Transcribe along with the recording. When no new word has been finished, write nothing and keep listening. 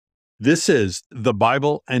This is The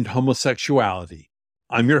Bible and Homosexuality.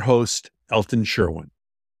 I'm your host, Elton Sherwin.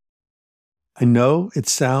 I know it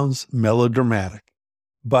sounds melodramatic,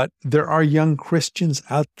 but there are young Christians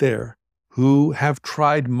out there who have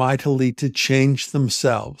tried mightily to change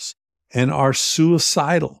themselves and are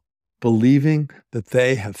suicidal, believing that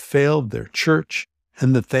they have failed their church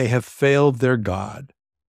and that they have failed their God,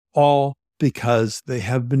 all because they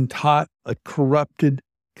have been taught a corrupted,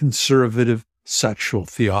 conservative sexual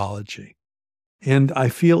theology. And I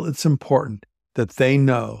feel it's important that they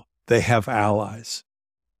know they have allies.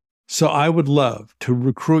 So I would love to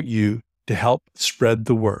recruit you to help spread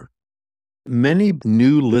the word. Many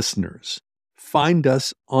new listeners find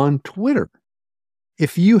us on Twitter.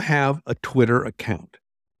 If you have a Twitter account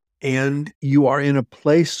and you are in a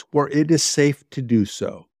place where it is safe to do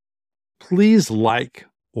so, please like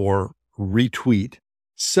or retweet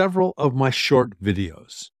several of my short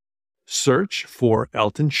videos. Search for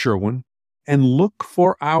Elton Sherwin and look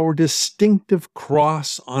for our distinctive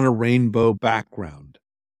cross on a rainbow background.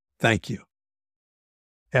 Thank you.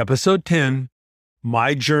 Episode 10,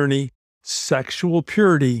 My Journey, Sexual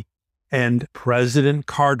Purity, and President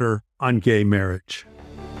Carter on Gay Marriage.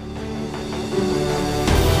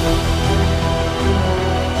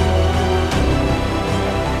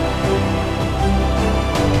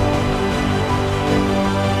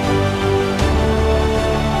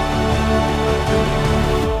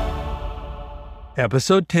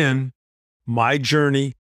 Episode 10, My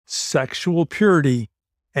Journey, Sexual Purity,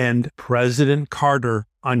 and President Carter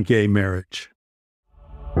on Gay Marriage.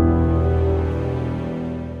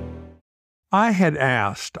 I had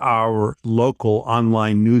asked our local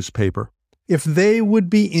online newspaper if they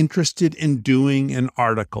would be interested in doing an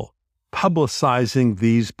article publicizing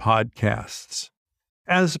these podcasts.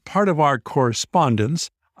 As part of our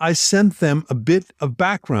correspondence, I sent them a bit of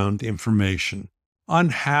background information on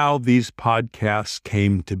how these podcasts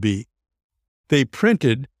came to be. They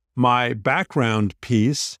printed my background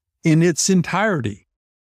piece in its entirety.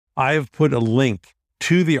 I have put a link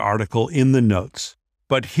to the article in the notes,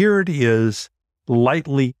 but here it is,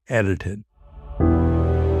 lightly edited.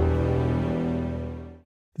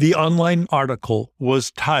 The online article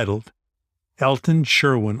was titled, Elton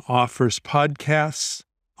Sherwin Offers Podcasts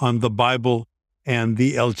on the Bible and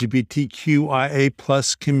the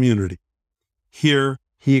LGBTQIA+ community. Here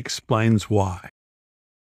he explains why.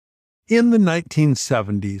 In the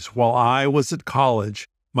 1970s, while I was at college,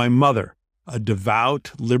 my mother, a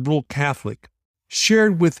devout liberal Catholic,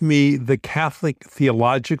 shared with me the Catholic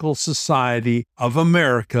Theological Society of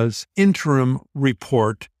America's interim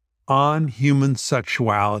report on human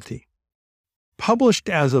sexuality. Published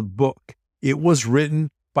as a book, it was written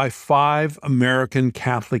by 5 American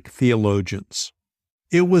Catholic theologians.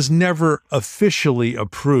 It was never officially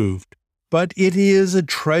approved, but it is a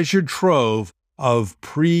treasure trove of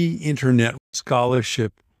pre-internet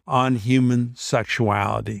scholarship on human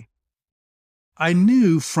sexuality. I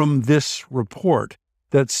knew from this report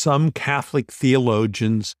that some Catholic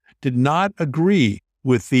theologians did not agree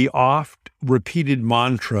with the oft-repeated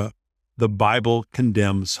mantra, the Bible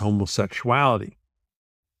condemns homosexuality.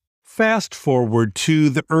 Fast forward to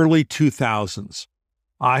the early 2000s.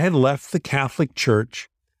 I had left the Catholic Church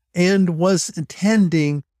and was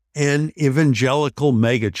attending an evangelical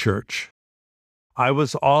megachurch. I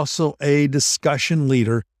was also a discussion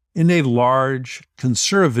leader in a large,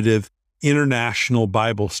 conservative, international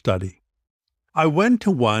Bible study. I went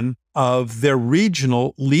to one of their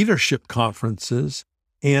regional leadership conferences,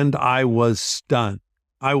 and I was stunned.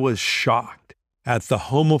 I was shocked at the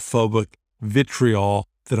homophobic vitriol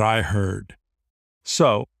that I heard.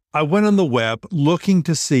 So, I went on the web looking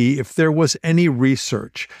to see if there was any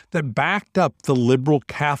research that backed up the liberal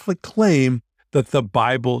Catholic claim that the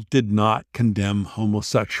Bible did not condemn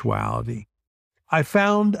homosexuality. I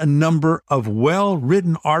found a number of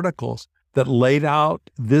well-written articles that laid out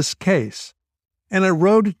this case, and I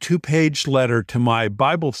wrote a 2-page letter to my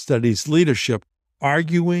Bible studies leadership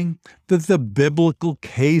arguing that the biblical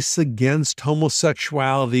case against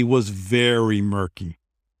homosexuality was very murky.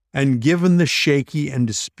 And given the shaky and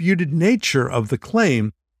disputed nature of the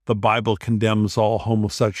claim, the Bible condemns all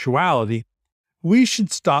homosexuality, we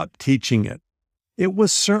should stop teaching it. It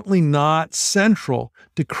was certainly not central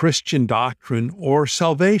to Christian doctrine or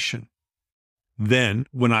salvation. Then,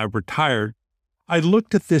 when I retired, I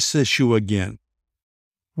looked at this issue again.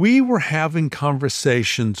 We were having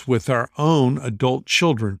conversations with our own adult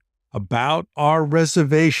children about our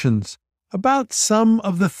reservations about some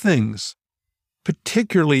of the things,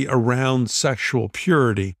 particularly around sexual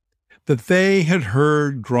purity, that they had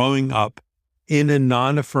heard growing up in a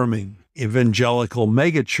non-affirming evangelical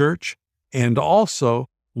megachurch and also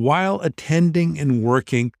while attending and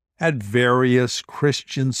working at various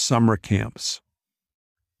Christian summer camps.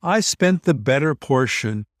 I spent the better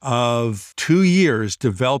portion of 2 years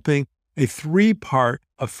developing a 3-part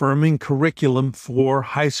affirming curriculum for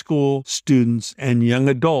high school students and young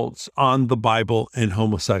adults on the Bible and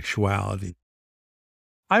homosexuality.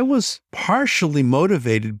 I was partially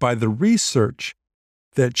motivated by the research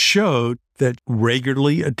that showed that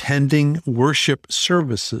regularly attending worship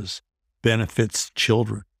services benefits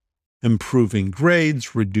children, improving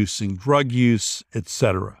grades, reducing drug use,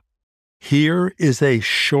 etc. Here is a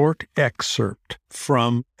short excerpt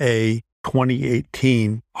from a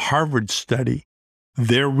 2018 Harvard study.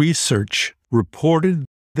 Their research reported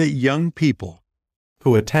that young people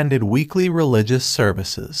who attended weekly religious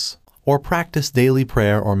services or practiced daily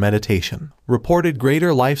prayer or meditation reported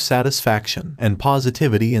greater life satisfaction and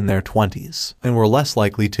positivity in their 20s and were less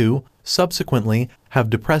likely to, subsequently, have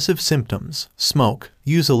depressive symptoms, smoke,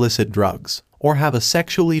 use illicit drugs, or have a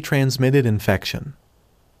sexually transmitted infection.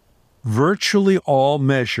 Virtually all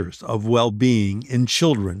measures of well-being in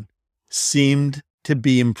children seemed to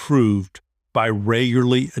be improved by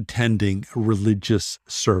regularly attending a religious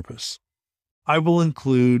service. I will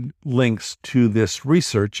include links to this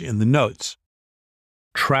research in the notes.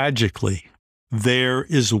 Tragically, there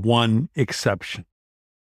is one exception.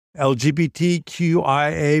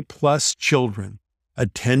 LGBTQIA+ children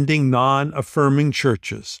attending non-affirming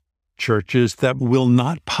churches, churches that will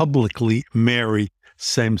not publicly marry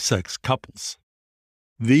same-sex couples.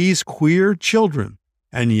 These queer children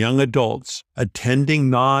and young adults attending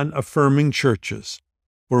non-affirming churches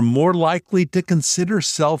were more likely to consider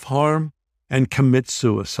self-harm and commit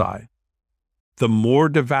suicide. The more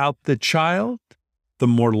devout the child, the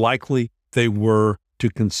more likely they were to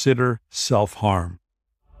consider self-harm.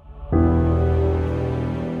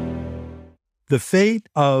 The fate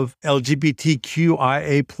of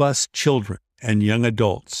LGBTQIA+ children and young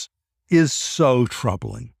adults is so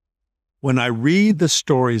troubling. When I read the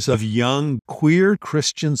stories of young queer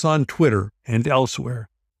Christians on Twitter and elsewhere,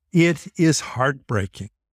 it is heartbreaking.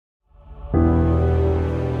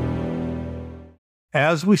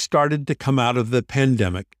 As we started to come out of the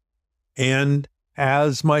pandemic, and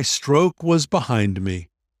as my stroke was behind me,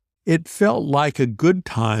 it felt like a good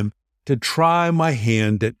time to try my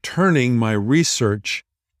hand at turning my research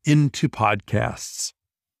into podcasts.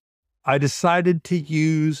 I decided to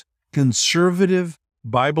use conservative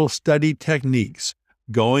Bible study techniques,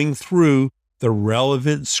 going through the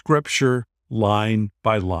relevant scripture line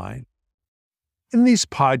by line. In these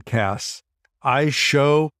podcasts, I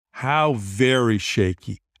show how very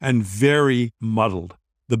shaky and very muddled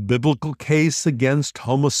the biblical case against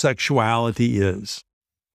homosexuality is.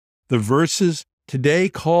 The verses today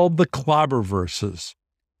called the clobber verses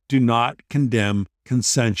do not condemn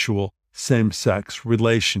consensual same-sex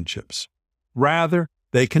relationships. Rather,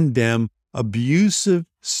 they condemn abusive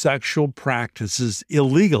sexual practices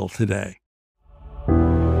illegal today.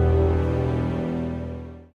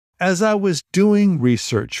 As I was doing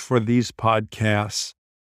research for these podcasts,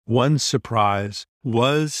 one surprise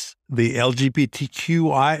was the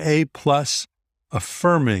LGBTQIA+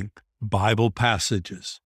 affirming Bible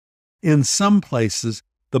passages. In some places,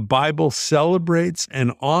 the Bible celebrates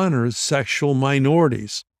and honors sexual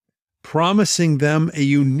minorities, promising them a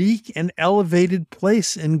unique and elevated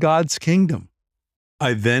place in God's kingdom.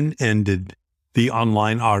 I then ended the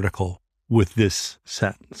online article with this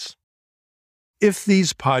sentence: if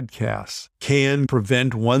these podcasts can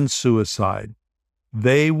prevent one suicide,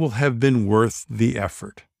 they will have been worth the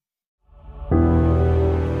effort.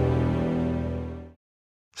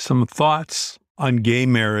 Some thoughts on gay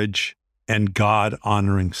marriage and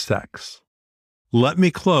God-honoring sex. Let me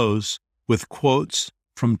close with quotes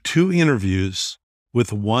from 2 interviews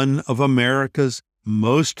with one of America's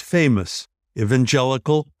most famous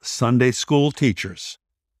evangelical Sunday school teachers,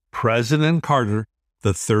 President Carter,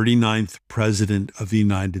 the 39th President of the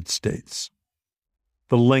United States.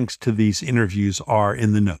 The links to these interviews are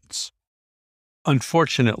in the notes.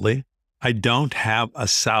 Unfortunately, I don't have a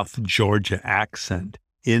South Georgia accent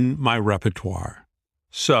in my repertoire.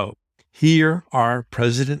 So, here are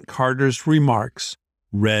President Carter's remarks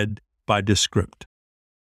read by Descript.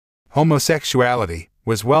 Homosexuality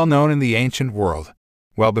was well known in the ancient world,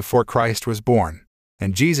 well before Christ was born,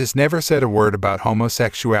 and Jesus never said a word about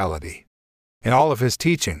homosexuality. In all of his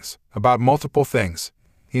teachings about multiple things,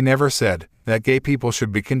 he never said that gay people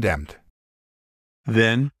should be condemned.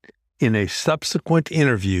 Then, in a subsequent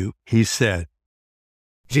interview, he said,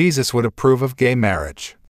 Jesus would approve of gay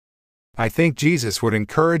marriage. I think Jesus would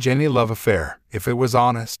encourage any love affair if it was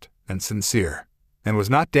honest and sincere, and was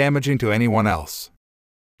not damaging to anyone else.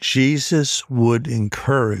 Jesus would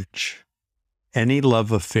encourage any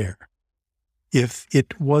love affair if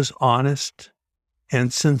it was honest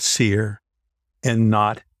and sincere and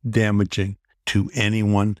not damaging to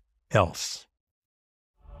anyone else.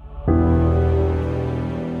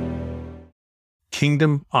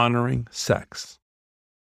 Kingdom-honoring sex.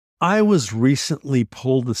 I was recently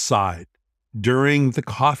pulled aside during the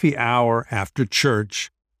coffee hour after church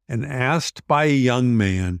and asked by a young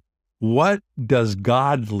man, "What does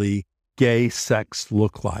godly gay sex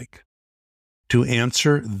look like?" To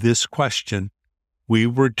answer this question, we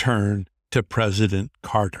return to President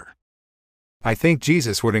Carter. I think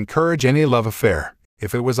Jesus would encourage any love affair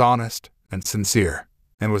if it was honest and sincere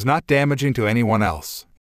and was not damaging to anyone else.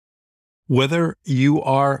 Whether you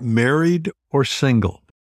are married or single,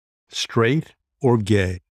 straight or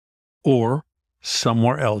gay, or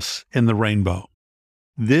somewhere else in the rainbow,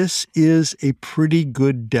 this is a pretty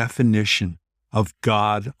good definition of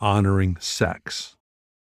God-honoring sex.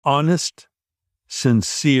 Honest,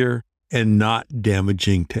 sincere, and not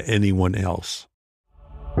damaging to anyone else.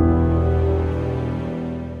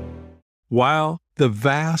 While the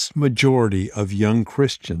vast majority of young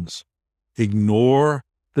Christians ignore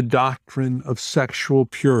the doctrine of sexual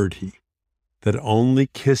purity, that only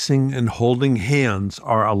kissing and holding hands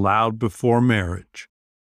are allowed before marriage,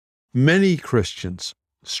 many Christians,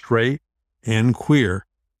 straight and queer,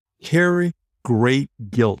 carry great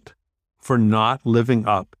guilt for not living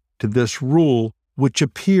up to this rule, which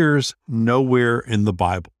appears nowhere in the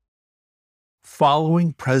Bible.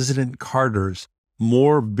 Following President Carter's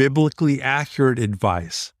more biblically accurate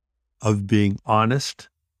advice of being honest,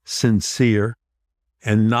 sincere,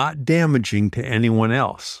 and not damaging to anyone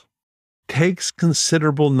else takes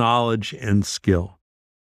considerable knowledge and skill.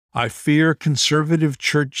 I fear conservative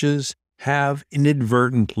churches have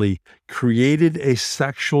inadvertently created a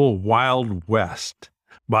sexual Wild West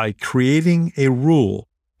by creating a rule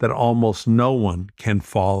that almost no one can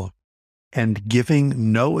follow and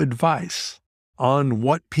giving no advice on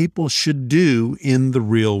what people should do in the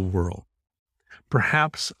real world.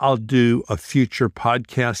 Perhaps I'll do a future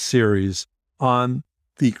podcast series on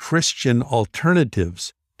the Christian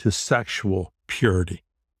alternatives to sexual purity.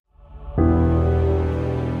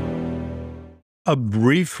 A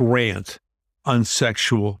brief rant on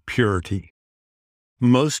sexual purity.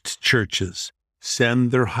 Most churches send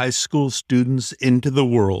their high school students into the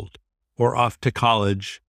world or off to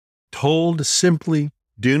college, told simply,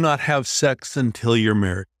 "Do not have sex until you're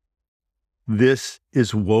married." This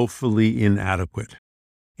is woefully inadequate,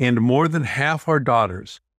 and more than half our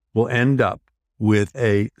daughters will end up with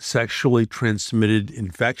a sexually transmitted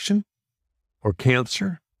infection or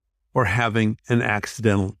cancer or having an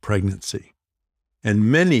accidental pregnancy.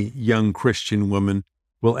 And many young Christian women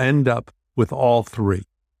will end up with all three: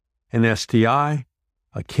 an STI,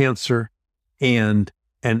 a cancer, and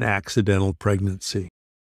an accidental pregnancy.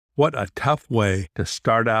 What a tough way to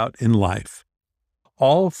start out in life,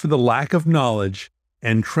 all for the lack of knowledge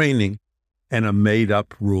and training and a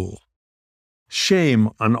made-up rule. Shame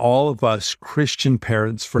on all of us Christian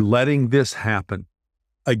parents for letting this happen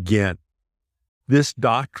again. This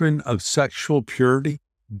doctrine of sexual purity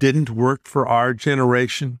didn't work for our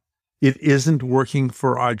generation. It isn't working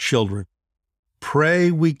for our children. Pray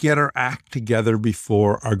we get our act together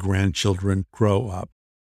before our grandchildren grow up.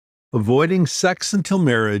 Avoiding sex until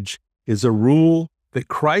marriage is a rule that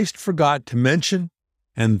Christ forgot to mention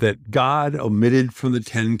and that God omitted from the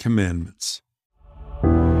Ten Commandments.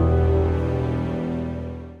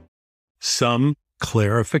 Some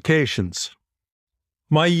clarifications.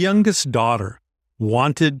 My youngest daughter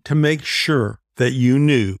wanted to make sure that you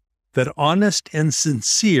knew that honest and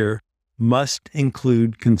sincere must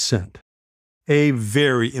include consent. A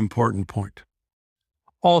very important point.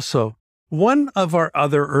 Also, one of our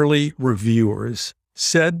other early reviewers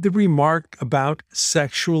said the remark about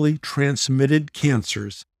sexually transmitted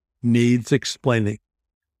cancers needs explaining.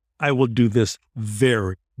 I will do this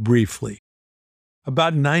very briefly.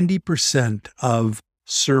 About 90% of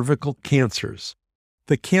cervical cancers,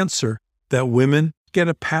 the cancer that women get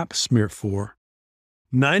a pap smear for,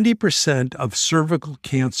 90% of cervical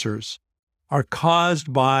cancers are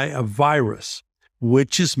caused by a virus,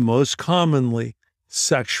 which is most commonly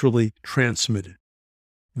sexually transmitted.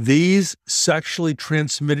 These sexually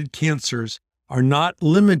transmitted cancers are not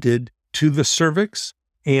limited to the cervix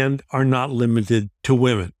and are not limited to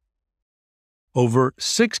women. Over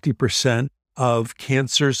 60% of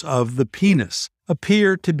cancers of the penis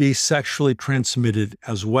appear to be sexually transmitted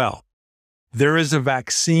as well. There is a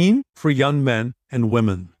vaccine for young men and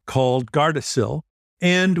women called Gardasil,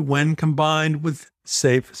 and when combined with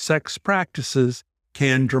safe sex practices,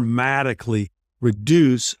 can dramatically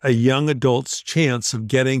reduce a young adult's chance of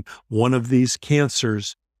getting one of these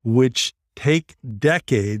cancers, which take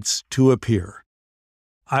decades to appear.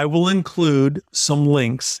 I will include some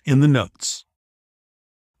links in the notes.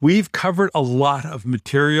 We've covered a lot of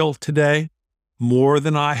material today, more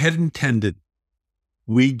than I had intended.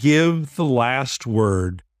 We give the last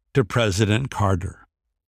word to President Carter.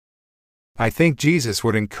 I think Jesus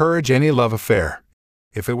would encourage any love affair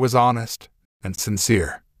if it was honest and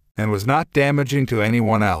sincere and was not damaging to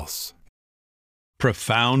anyone else.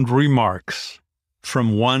 Profound remarks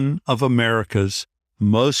from one of America's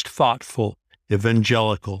most thoughtful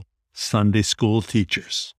evangelical Sunday school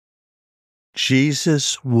teachers.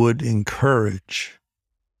 Jesus would encourage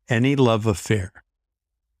any love affair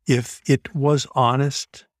if it was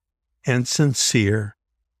honest and sincere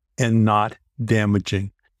and not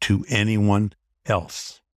damaging to anyone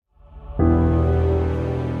else.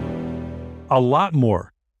 A lot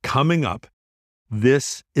more coming up.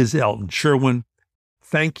 This is Elton Sherwin.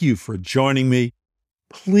 Thank you for joining me.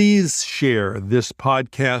 Please share this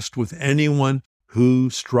podcast with anyone who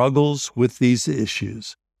struggles with these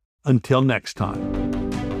issues. Until next time.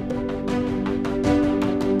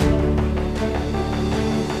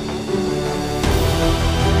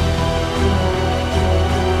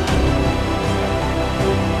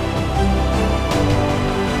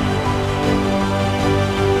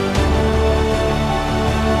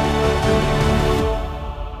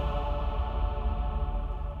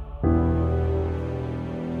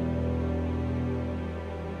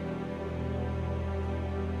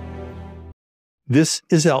 This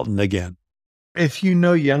is Elton again. If you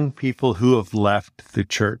know young people who have left the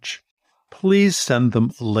church, please send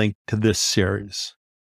them a link to this series.